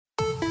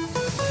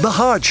The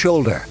Hard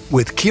Shoulder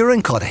with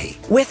Kieran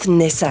Cuddihy with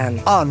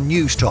Nissan on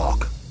News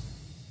Talk.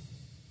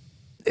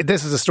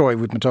 This is a story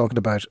we've been talking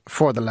about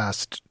for the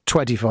last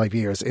 25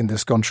 years in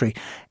this country,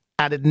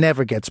 and it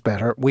never gets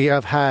better. We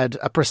have had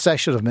a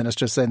procession of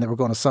ministers saying they were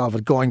going to solve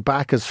it, going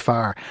back as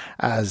far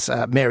as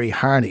Mary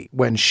Harney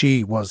when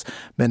she was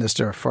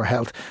Minister for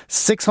Health.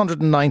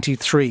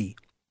 693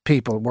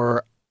 people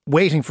were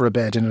waiting for a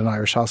bed in an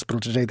Irish hospital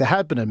today. They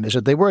had been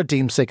admitted. They were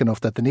deemed sick enough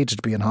that they needed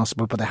to be in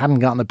hospital, but they hadn't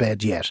gotten a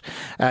bed yet.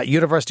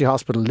 University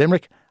Hospital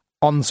Limerick,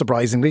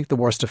 unsurprisingly, the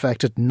worst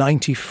affected,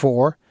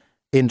 94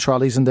 in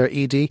trolleys in their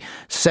ED,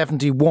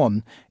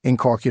 71 in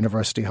Cork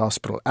University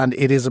Hospital. And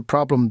it is a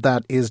problem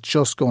that is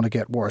just going to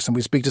get worse. And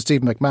we speak to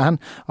Stephen McMahon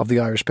of the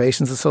Irish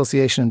Patients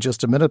Association in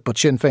just a minute, but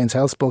Sinn Féin's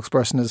health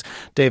spokesperson is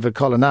David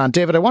Cullinane.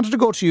 David, I wanted to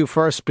go to you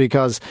first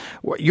because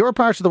you're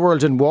part of the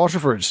world in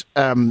Waterford.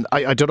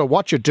 I don't know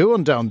what you're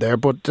doing down there,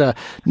 but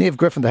Niamh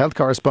Griffin, the health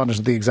correspondent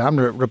of the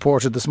Examiner,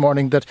 reported this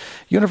morning that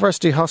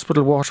University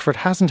Hospital Waterford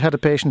hasn't had a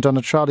patient on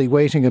a trolley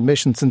waiting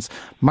admission since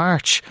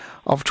March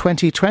of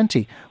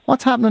 2020.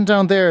 What's happening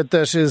down there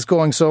that is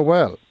going so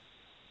well?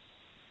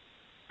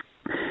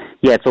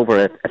 Yeah, it's over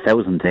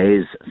 1,000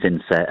 days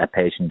since a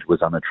patient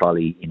was on a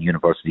trolley in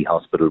University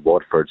Hospital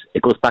Waterford.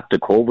 It goes back to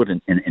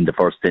COVID in the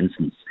first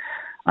instance.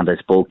 And I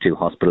spoke to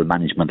hospital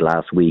management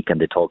last week and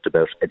they talked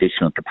about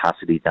additional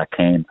capacity that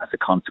came as a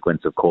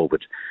consequence of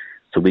COVID.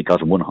 So we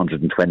got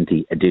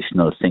 120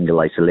 additional single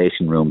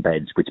isolation room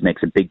beds, which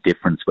makes a big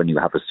difference when you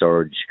have a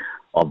surge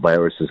of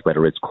viruses,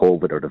 whether it's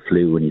COVID or the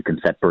flu, and you can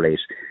separate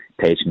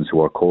patients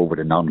who are COVID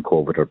and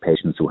non-COVID, or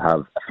patients who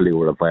have a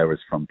flu or a virus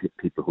from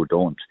people who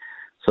don't.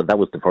 So that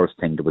was the first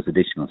thing. There was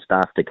additional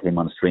staff that came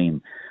on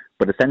stream.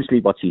 But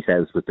essentially what she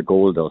says was the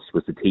gold dust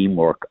was the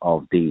teamwork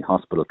of the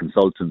hospital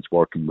consultants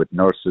working with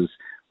nurses,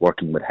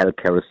 working with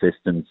healthcare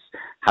assistants,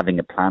 having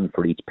a plan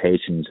for each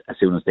patient as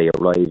soon as they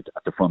arrived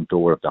at the front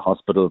door of the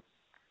hospital,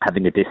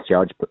 having a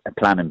discharge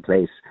plan in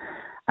place,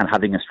 and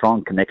having a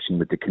strong connection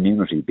with the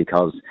community,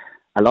 because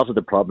a lot of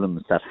the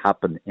problems that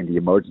happen in the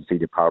emergency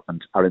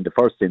department are in the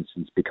first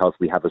instance because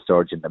we have a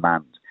surge in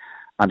demand.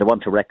 And I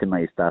want to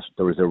recognise that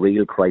there is a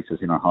real crisis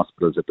in our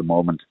hospitals at the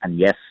moment. And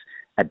yes,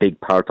 a big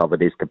part of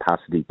it is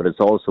capacity, but it's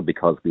also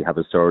because we have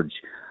a surge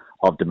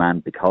of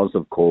demand because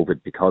of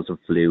COVID, because of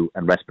flu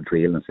and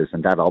respiratory illnesses.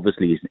 And that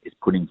obviously is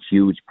putting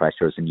huge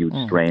pressures and huge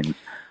strains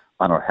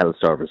on our health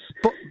service.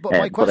 But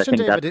my question,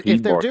 David,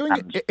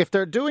 if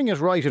they're doing it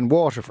right in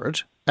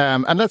Waterford,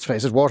 and let's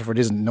face it, Waterford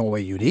isn't in no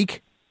way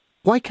unique,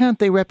 why can't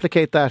they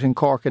replicate that in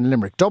Cork and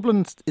Limerick?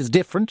 Dublin is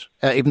different,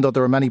 even though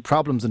there are many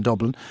problems in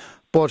Dublin,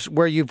 but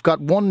where you've got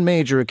one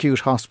major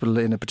acute hospital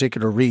in a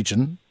particular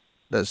region,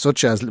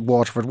 such as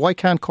Waterford, why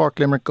can't Cork,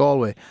 Limerick,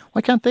 Galway, why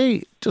can't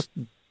they just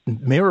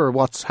mirror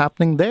what's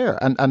happening there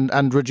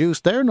and reduce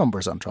their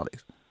numbers on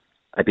trolleys?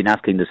 I've been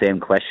asking the same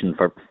question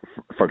for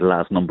the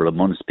last number of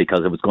months,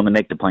 because I was going to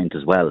make the point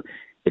as well.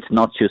 It's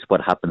not just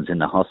what happens in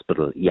the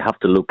hospital. You have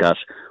to look at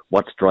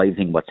what's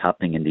driving what's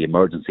happening in the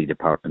emergency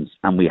departments.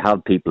 And we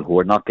have people who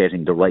are not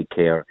getting the right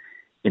care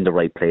in the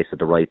right place at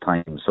the right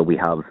time. So we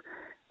have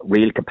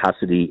real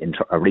capacity,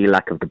 a real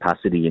lack of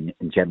capacity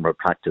in general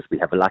practice. We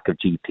have a lack of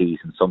GPs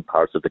in some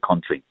parts of the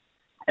country.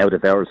 Out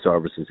of hours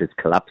services is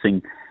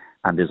collapsing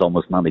and is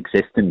almost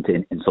non-existent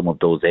in some of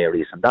those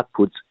areas. And that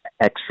puts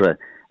extra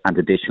and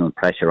additional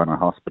pressure on our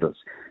hospitals.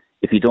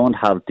 If you don't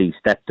have the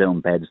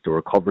step-down beds, the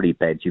recovery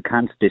beds, you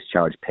can't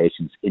discharge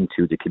patients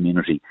into the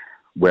community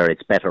where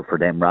it's better for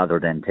them rather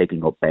than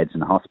taking up beds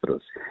in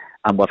hospitals.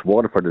 And what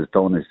Waterford has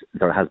done is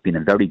there has been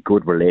a very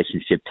good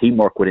relationship,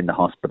 teamwork within the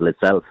hospital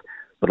itself,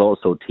 but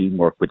also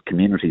teamwork with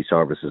community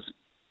services.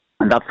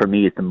 And that for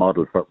me is the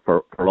model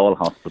for all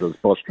hospitals.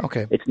 But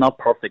It's not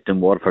perfect in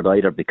Waterford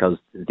either, because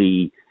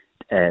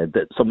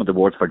some of the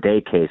wards for day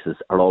cases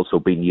are also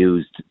being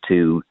used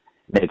to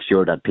make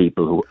sure that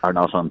people who are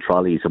not on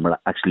trolleys and we're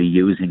actually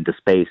using the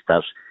space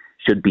that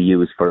should be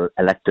used for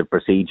elective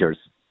procedures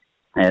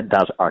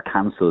that are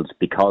cancelled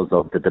because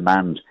of the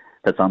demand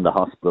that's on the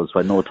hospital. So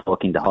I know,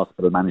 talking to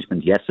hospital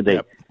management yesterday,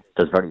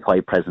 there's very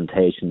high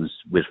presentations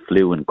with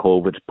flu and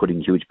COVID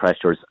putting huge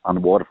pressures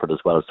on Waterford as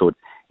well. So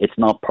it's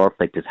not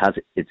perfect. It has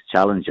its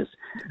challenges.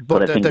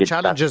 But I think the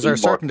challenges are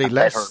certainly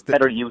less.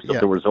 Better use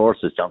of the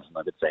resources, Johnson,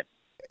 I would say.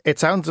 It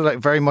sounds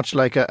very much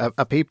like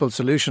a people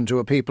solution to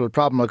a people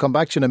problem. I'll come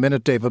back to you in a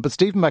minute, David. But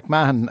Stephen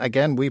McMahon,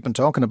 again, we've been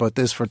talking about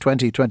this for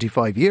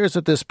 25 years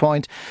at this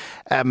point.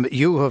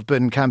 You have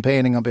been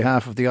campaigning on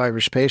behalf of the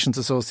Irish Patients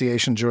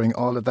Association during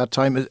all of that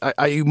time.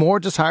 Are you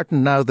more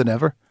disheartened now than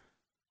ever?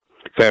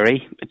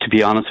 Very, to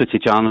be honest with you,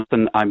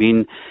 Jonathan. I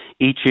mean,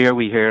 each year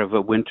we hear of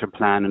a winter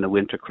plan and a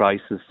winter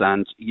crisis,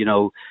 and, you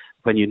know,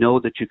 when you know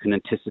that you can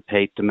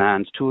anticipate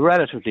demand to a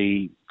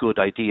relatively good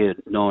idea,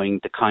 knowing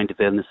the kind of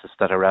illnesses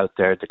that are out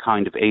there, the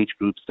kind of age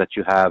groups that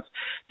you have,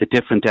 the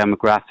different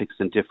demographics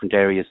in different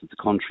areas of the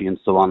country, and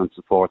so on and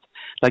so forth.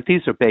 Like,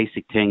 these are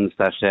basic things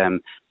that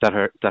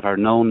are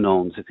known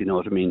knowns, if you know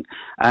what I mean.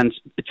 And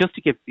just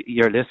to give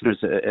your listeners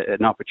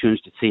an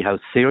opportunity to see how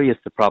serious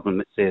the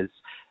problem is,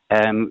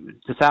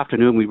 This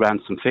afternoon we ran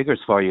some figures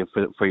for you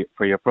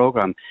for your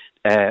programme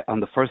on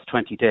the first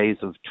 20 days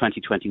of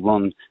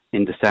 2021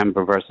 in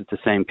December versus the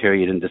same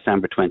period in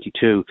December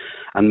 22.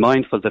 And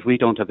mindful that we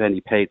don't have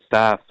any paid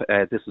staff,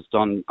 this is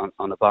done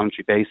on a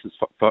voluntary basis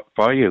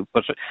for you.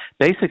 But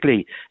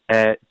basically,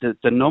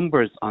 the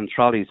numbers on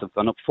trolleys have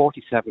gone up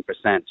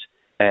 47%.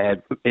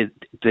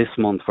 This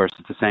month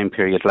versus the same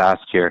period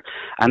last year.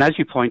 And as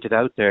you pointed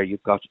out there,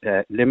 you've got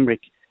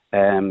Limerick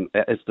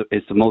is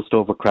the most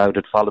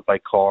overcrowded, followed by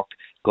Cork,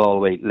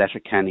 Galway,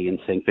 Letterkenny and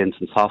St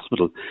Vincent's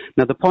Hospital.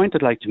 Now, the point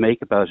I'd like to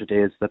make about it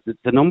is that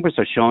the numbers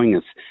are showing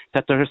us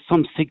that there are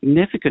some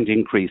significant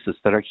increases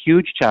that are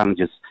huge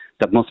challenges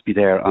that must be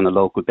there on a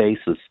local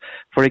basis.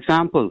 For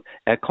example,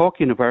 Cork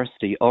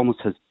University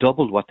almost has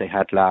doubled what they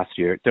had last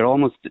year. They're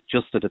almost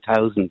just at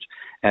 1,000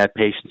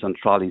 patients on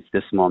trolleys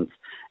this month.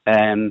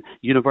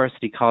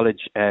 University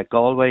College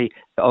Galway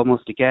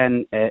almost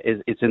again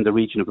is in the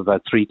region of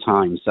about 3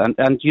 times.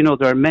 And you know,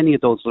 there are many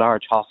of those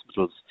large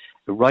hospitals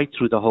right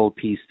through the whole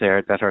piece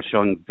there that are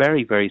showing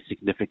very, very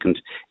significant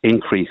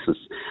increases.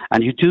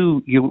 And you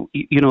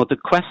know, the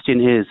question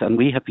is, and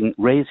we have been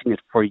raising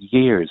it for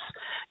years,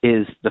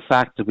 is the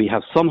fact that we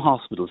have some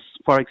hospitals,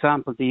 for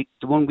example, the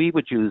one we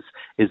would use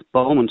is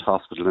Beaumont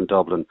Hospital in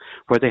Dublin,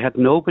 where they had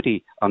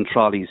nobody on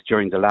trolleys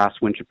during the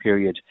last winter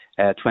period,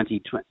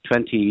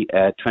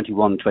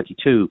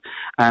 2021-22.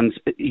 And,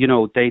 you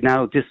know, they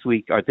now this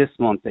week or this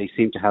month, they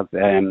seem to have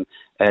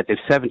they've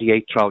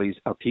 78 trolleys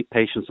or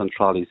patients on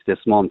trolleys this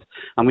month.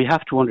 And we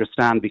have to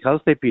understand, because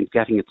they've been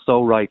getting it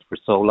so right for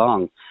so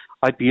long,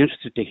 I'd be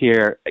interested to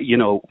hear, you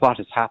know, what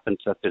has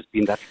happened that there's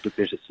been that little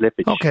bit of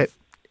slippage. Okay.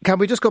 Can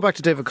we just go back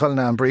to David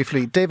Cullinane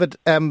briefly? David,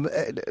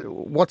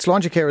 what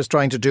Sláintecare is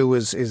trying to do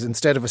is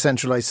instead of a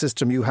centralised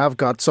system, you have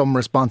got some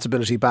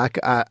responsibility back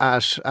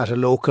at a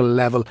local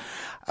level.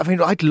 I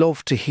mean, I'd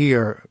love to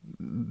hear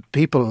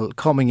people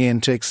coming in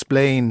to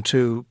explain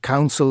to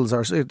councils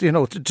or, you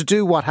know, to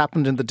do what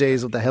happened in the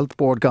days of the health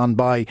board gone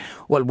by.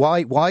 Well,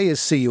 why is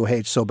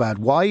CUH so bad?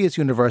 Why is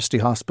University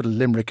Hospital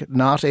Limerick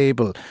not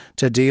able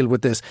to deal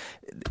with this?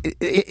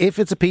 If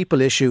it's a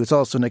people issue, it's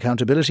also an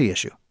accountability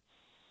issue.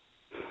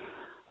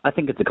 I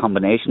think it's a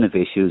combination of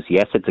issues.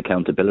 Yes, it's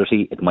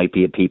accountability. It might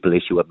be a people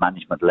issue at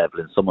management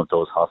level in some of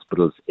those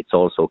hospitals. It's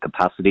also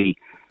capacity.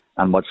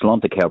 And what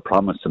Sláintecare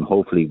promised, and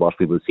hopefully what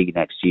we will see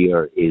next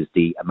year, is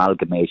the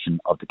amalgamation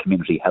of the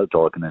community health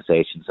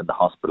organisations and the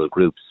hospital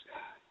groups,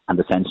 and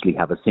essentially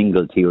have a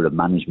single tier of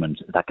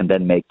management that can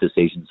then make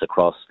decisions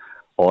across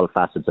all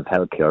facets of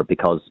healthcare.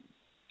 Because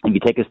if you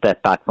take a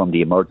step back from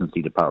the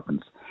emergency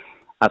departments,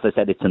 as I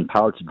said, it's in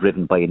part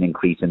driven by an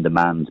increase in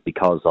demand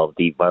because of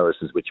the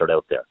viruses which are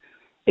out there.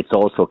 It's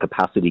also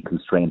capacity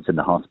constraints in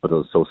the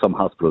hospitals. So some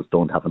hospitals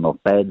don't have enough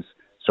beds,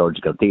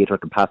 surgical theatre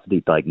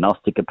capacity,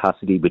 diagnostic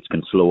capacity, which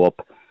can slow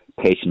up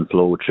patient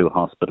flow through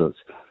hospitals.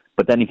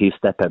 But then if you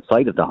step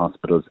outside of the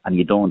hospitals and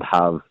you don't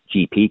have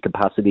GP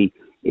capacity,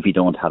 if you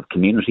don't have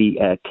community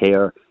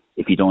care,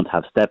 if you don't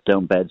have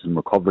step-down beds and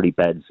recovery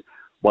beds,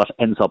 what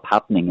ends up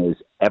happening is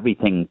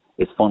everything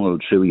is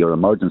funneled through your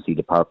emergency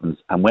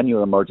departments. And when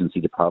your emergency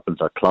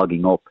departments are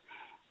clogging up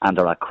and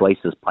are at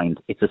crisis point,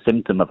 it's a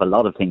symptom of a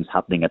lot of things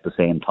happening at the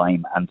same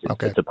time, and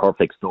it's a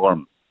perfect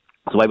storm.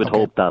 So I would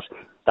hope that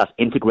that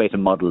integrated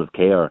model of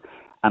care,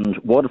 and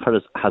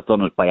Waterford has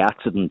done it by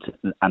accident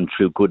and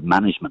through good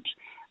management.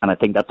 And I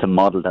think that's a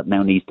model that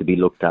now needs to be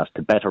looked at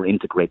to better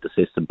integrate the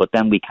system. But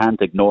then we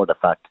can't ignore the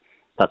fact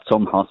that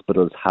some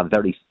hospitals have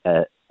very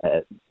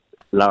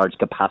large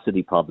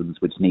capacity problems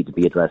which need to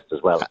be addressed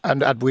as well.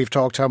 And we've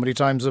talked how many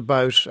times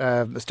about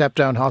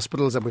step-down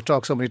hospitals, and we've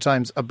talked so many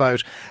times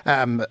about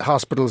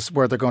hospitals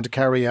where they're going to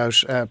carry out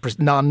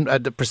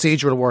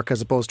procedural work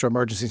as opposed to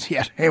emergencies.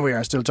 Yet here we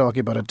are still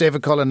talking about it.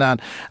 David Cullinane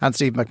and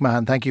Stephen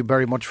McMahon, thank you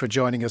very much for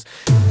joining us.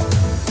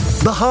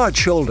 The Hard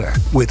Shoulder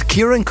with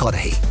Kieran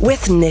Cuddihy.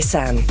 With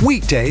Nissan.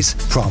 Weekdays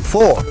from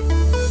 4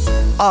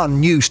 on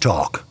News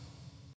Talk.